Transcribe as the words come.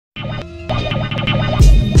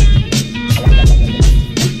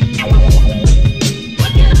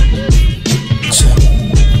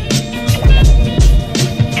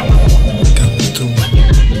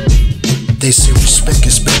They say respect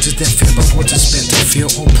is better than fear, but what is better, fear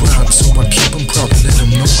or pride? So I keep them proud and let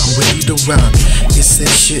them know I'm ready to ride. It's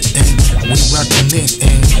that shit and we rockin' it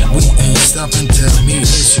and we ain't stopping. Tell me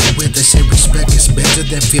is you with? They say respect is better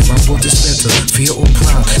than fear, but what is better, fear or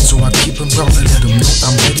pride? So I keep them proud and let them know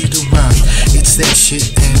I'm ready to ride. It's that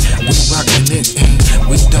shit and we rockin' it and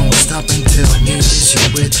we don't stop and tell me is you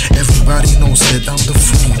with? Everybody knows that I'm the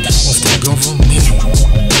friend of the government,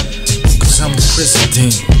 cause I'm the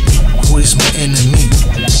president. Who is my enemy?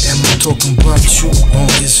 Am I talking about you or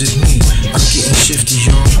is it me? I'm getting shifty,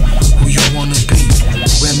 y'all. Who you wanna be?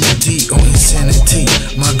 Remedy or insanity?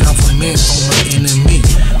 My government or my enemy?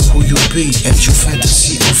 Who you be? At your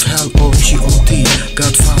fantasy of hell or G.O.D?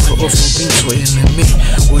 Godfather of a beat or enemy?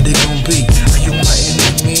 What they gon' be? Are you my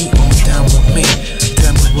enemy or down with me?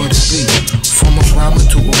 Tell me what it be. From a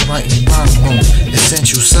rhyming to a writing rhyme mode.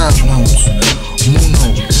 Essential side notes.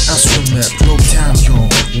 Muno, astromet, low time, y'all.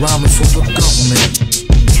 Rhyming for the government,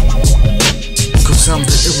 cause I'm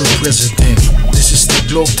the era president. This is the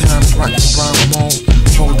globe time, right rhyme mode.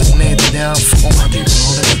 Holding it down for all my people,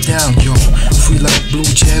 holding it down, y'all. Free like blue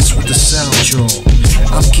jazz with the sound, y'all.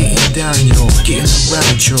 I'm getting down, y'all, getting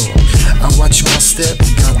around, y'all. I watch my step,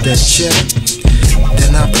 got that check.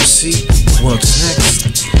 Then I proceed, what's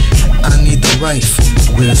next? I need the wife,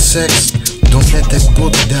 real sex. Don't let that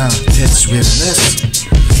book die, that's realness.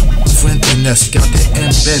 Friendliness, got it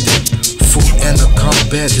embedded. Food and a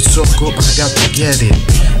combat, it's so good, I got to get it.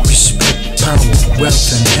 Respect, power, wealth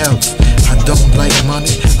and health. I don't like money,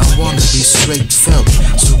 I wanna be straight felt.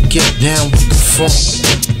 So get down with the funk,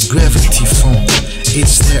 gravity funk.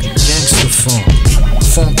 It's that gangster funk,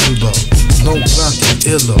 funkable. No rockin'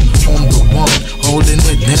 illa, on the one, holding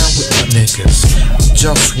it down with my niggas.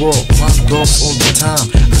 JustWar, one love all the time.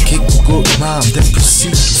 I kick a good mind, then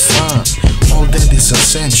proceed to find all that is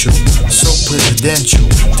essential, so presidential.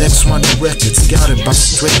 Text Money Records, got it by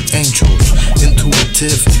straight angels.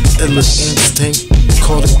 Intuitive, illa instinct.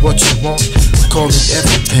 Call it what you want, call it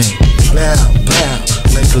everything. Blah, blah,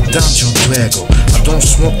 like a dungeon dragon. I don't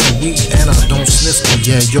smoke the weed and I don't sniff the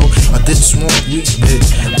yeah, yo. I did smoke weed, but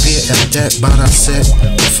beer at that, but I said,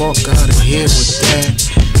 fuck out of here with that.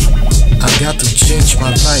 I got to change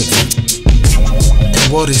my life. And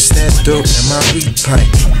what is that dirt in my weed pipe?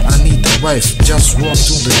 I need the wife, just walk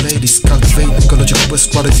to the ladies. Cultivate ecological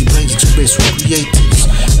best quality basics, space for creatives.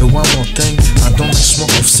 And one more thing, I don't like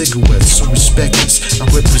smoke of cigarettes, so respect this. I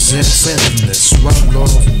represent friendliness, one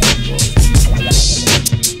love.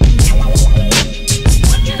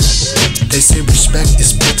 They say respect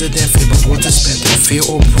is better than fear, but what is better, fear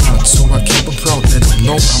or pride? So I keep them proud, let them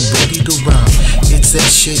know I'm ready to ride. It's that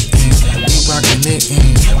shit and we rockin' it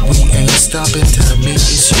and we ain't stopping. Tell me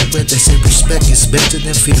it's your bet. They say respect is better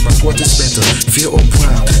than fear, but what is better, fear or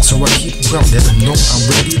pride? So I keep them proud, let them know I'm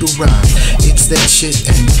ready to ride. It's that shit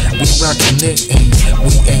and we rockin' it and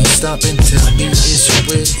we ain't stopping. Tell me it's your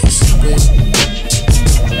bet, it's your bet.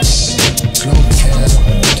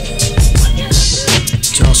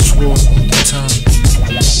 JustWar all the time,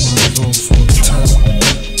 one love all the time.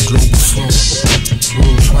 Globalfirm.